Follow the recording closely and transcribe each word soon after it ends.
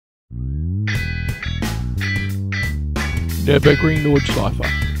Nurburgring Nordschleife.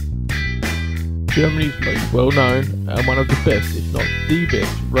 Germany's most well-known and one of the best, if not the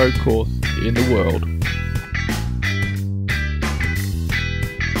best, road course in the world.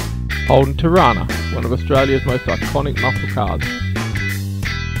 Holden Torana, one of Australia's most iconic muscle cars,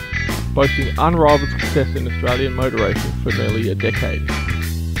 boasting unrivaled success in Australian motor racing for nearly a decade.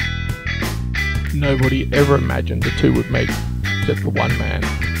 Nobody ever imagined the two would meet, except for one man.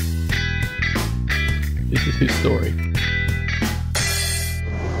 This is his story.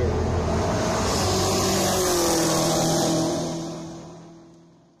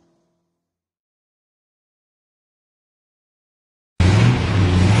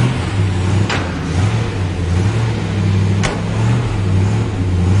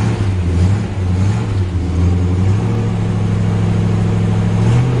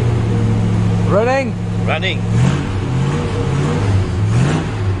 Running? Running.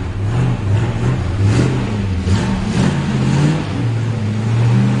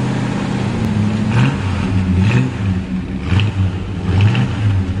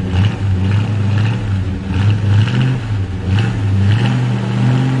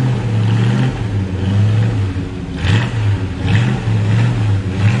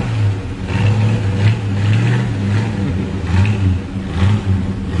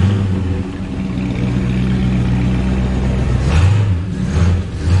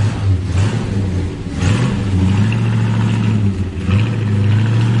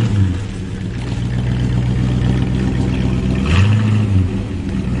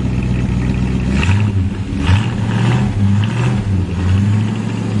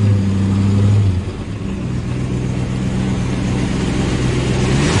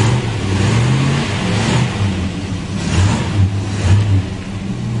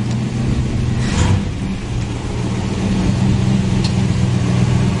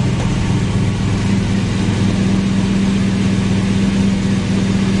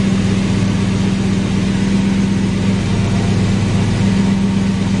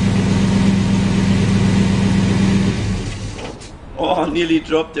 Oh, nearly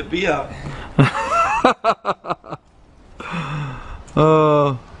dropped the beer.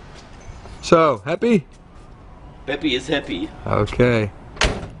 So, happy? Peppy is happy. Okay.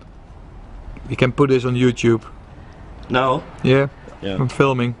 We can put this on YouTube. Now? Yeah? Yeah. I'm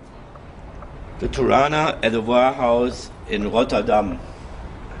filming. The Torana at the warehouse in Rotterdam.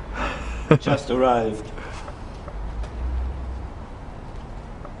 Just arrived.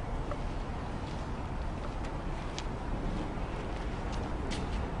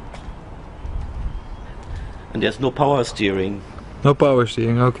 And there's no power steering. No power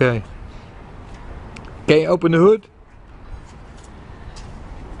steering, okay. Can you open the hood?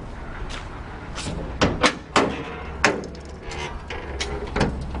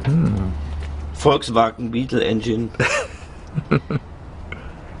 Volkswagen Beetle engine.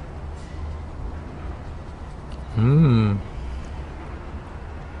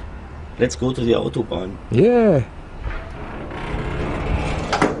 Let's go to the Autobahn. Yeah.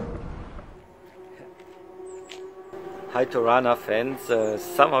 Hi Torana fans,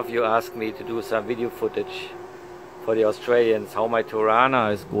 some of you asked me to do some video footage for the Australians how my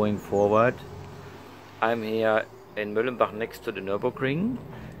Torana is going forward. I'm here in Mullenbach next to the Nurburgring,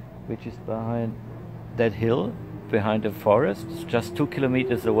 which is behind that hill, behind the forest, just 2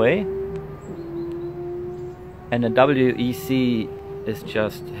 kilometers away. And the WEC is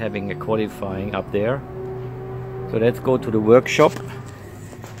just having a qualifying up there. So let's go to the workshop.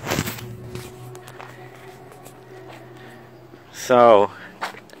 So,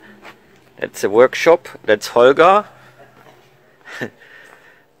 that's a workshop, that's Holger.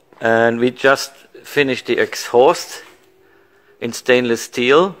 And we just finished the exhaust in stainless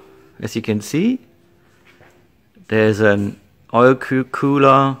steel, as you can see. There's an oil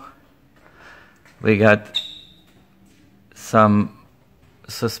cooler. We got some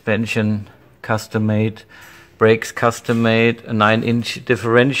suspension custom made, brakes custom made, a 9-inch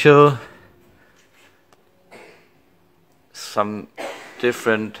differential. Some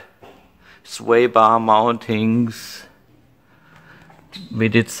different sway bar mountings. We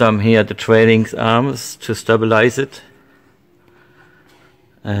did some here, the trailing arms to stabilize it.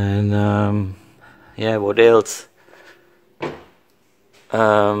 And yeah, what else?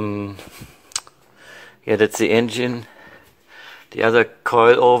 Yeah, that's the engine. The other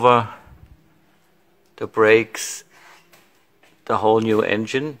coil over, the brakes, the whole new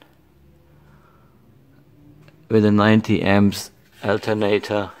engine. With a 90 amps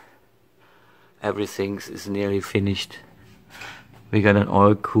alternator, everything is nearly finished. We got an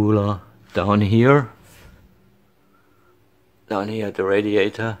oil cooler down here at the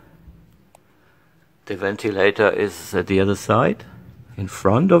radiator. The ventilator is at the other side, in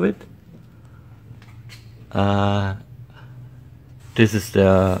front of it. This is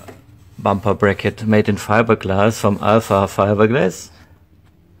the bumper bracket made in fiberglass from Alpha fiberglass.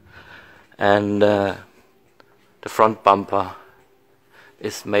 And the front bumper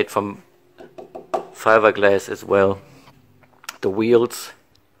is made from fiberglass as well. The wheels.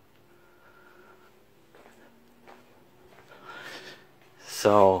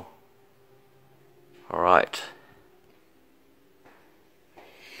 So, alright.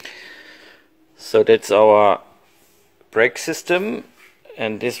 So that's our brake system,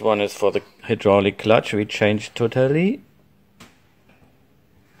 and this one is for the hydraulic clutch. We changed totally.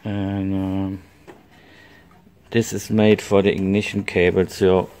 And this is made for the ignition cable,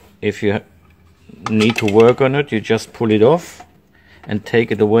 so if you need to work on it, you just pull it off and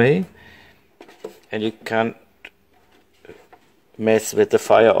take it away, and you can't mess with the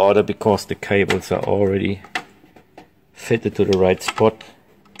fire order because the cables are already fitted to the right spot.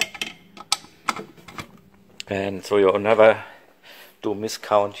 And so you'll never do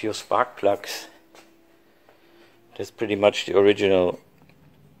miscount your spark plugs. That's pretty much the original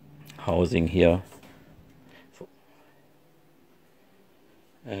housing here.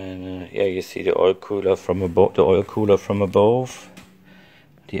 And yeah, you see the oil cooler from above,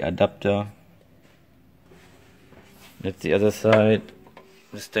 the adapter. That's the other side,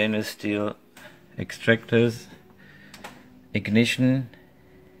 the stainless steel extractors, ignition,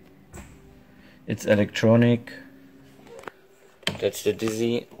 it's electronic, that's the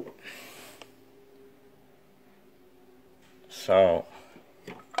dizzy. So,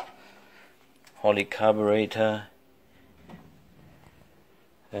 Holy carburetor,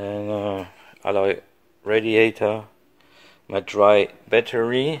 and alloy radiator, my dry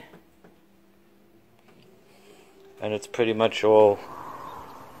battery. And it's pretty much all.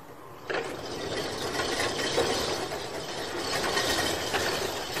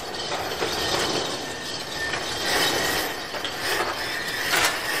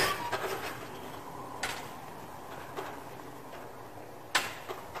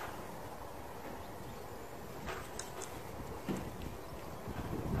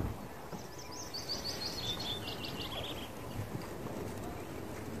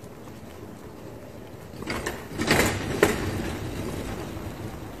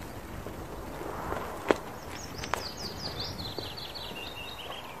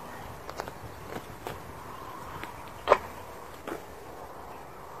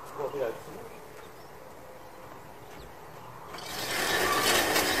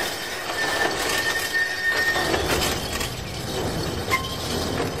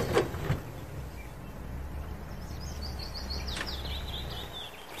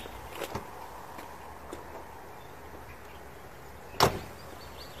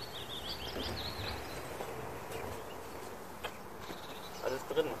 Alles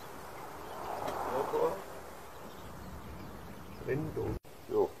drin. Motor. Window.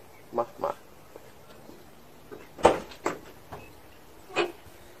 So, macht mal.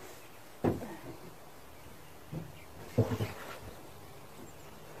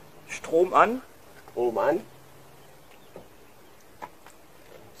 Strom an. Strom an.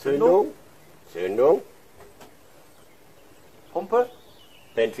 Zündung. Zündung. Pumpe.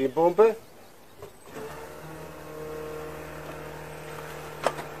 Benzinpumpe.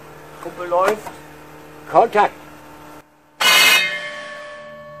 Pumpe läuft. Kontakt.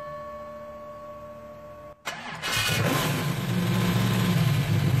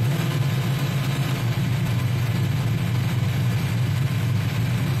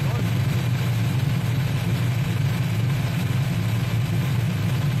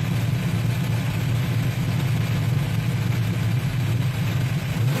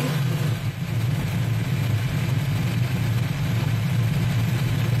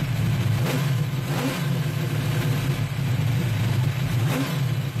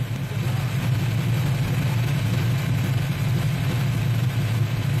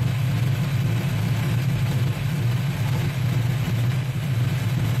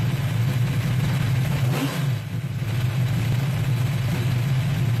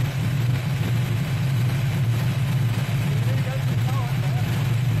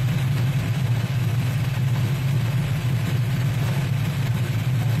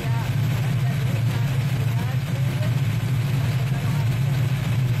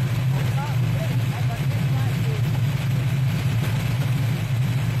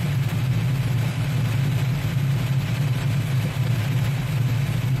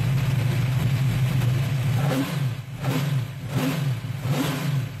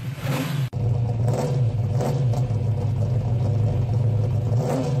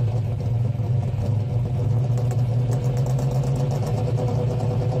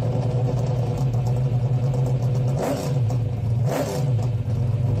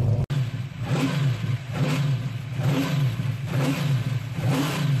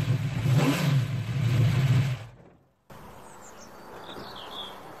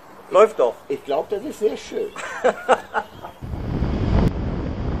 Läuft doch. Ich glaube, das ist sehr schön.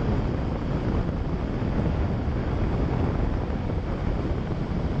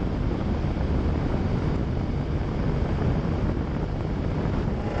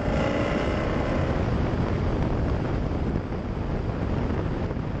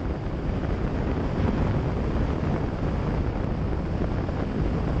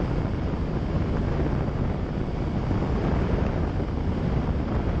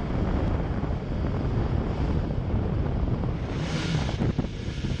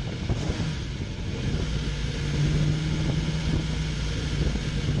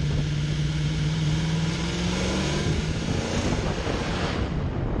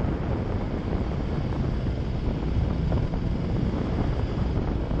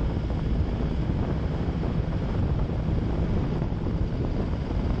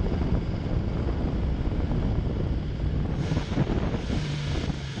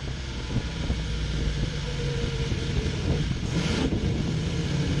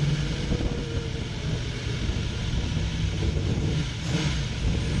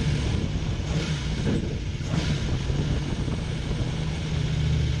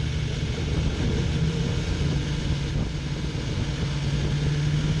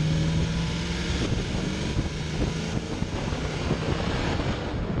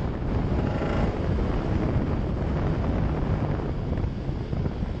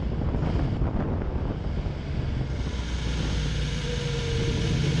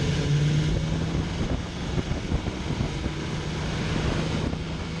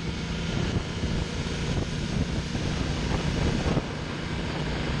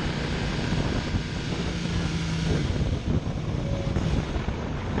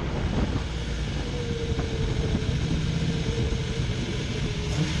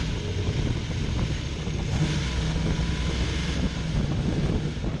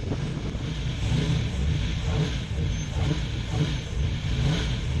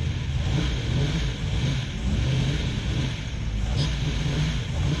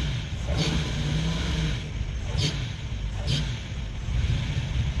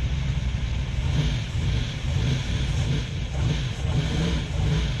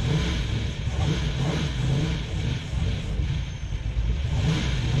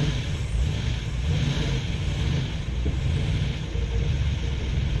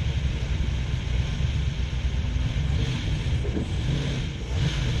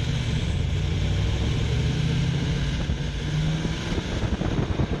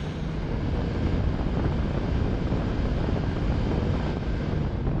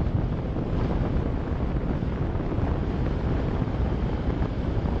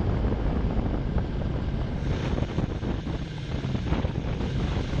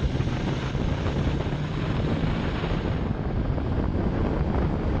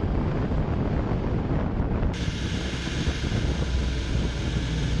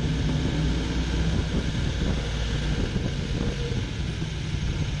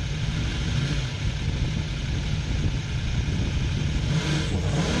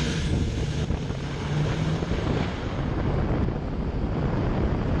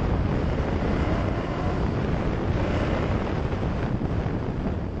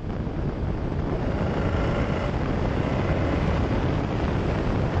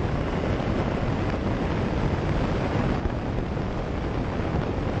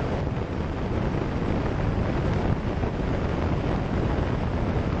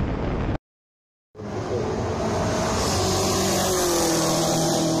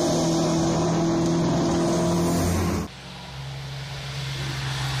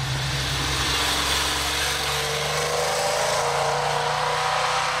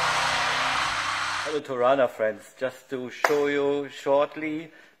 Torana friends, just to show you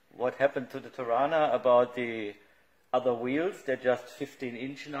shortly what happened to the Torana about the other wheels. They're just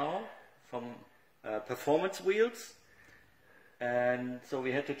 15-inch now from performance wheels, and so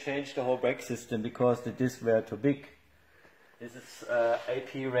we had to change the whole brake system because the discs were too big. This is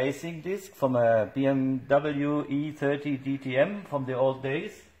AP racing disc from a BMW E30 DTM from the old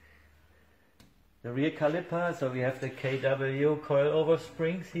days. The rear caliper, so we have the KW coilover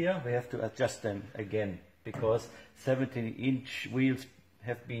springs here. We have to adjust them again because 17-inch wheels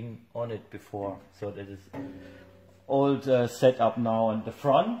have been on it before. So that is old setup now. And the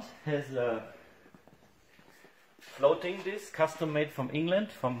front has a floating disc, custom made from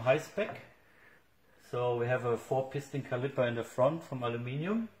England, from high spec. So we have a 4-piston caliper in the front from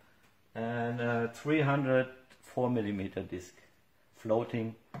aluminium and a 304mm disc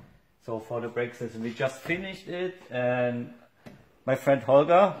floating. So for the brake system, we just finished it, and my friend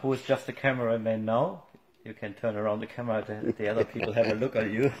Holger, who is just a cameraman now, You can turn around the camera, the other people have a look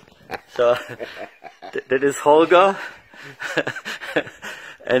at you. So that is Holger.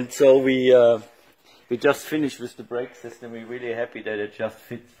 And so we just finished with the brake system. We're really happy that it just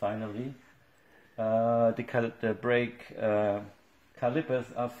fits finally. The brake calipers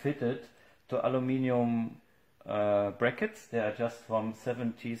are fitted to aluminium brackets. They are just from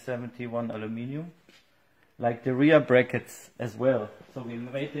 71 aluminium, like the rear brackets as well. So we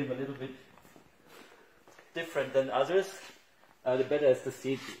made them a little bit different than others. The better is the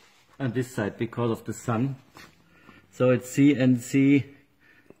seat on this side because of the sun. So it's CNC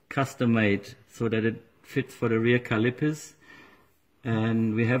custom made so that it fits for the rear calipers.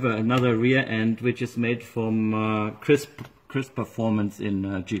 And we have another rear end which is made from Chris Performance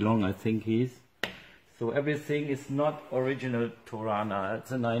in Geelong, I think he's. So everything is not original Torana.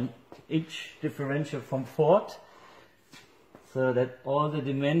 It's a 9-inch differential from Ford, so that all the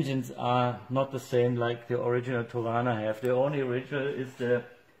dimensions are not the same like the original Torana have. The only original is the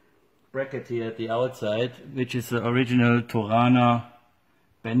bracket here at the outside, which is the original Torana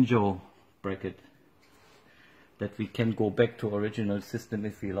banjo bracket, that we can go back to original system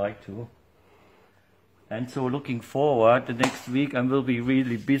if we like to. And so looking forward, the next week I will be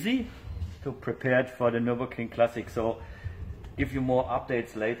really busy to prepare for the Nurburgring Classic. So give you more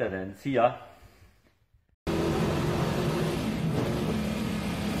updates later then. See ya.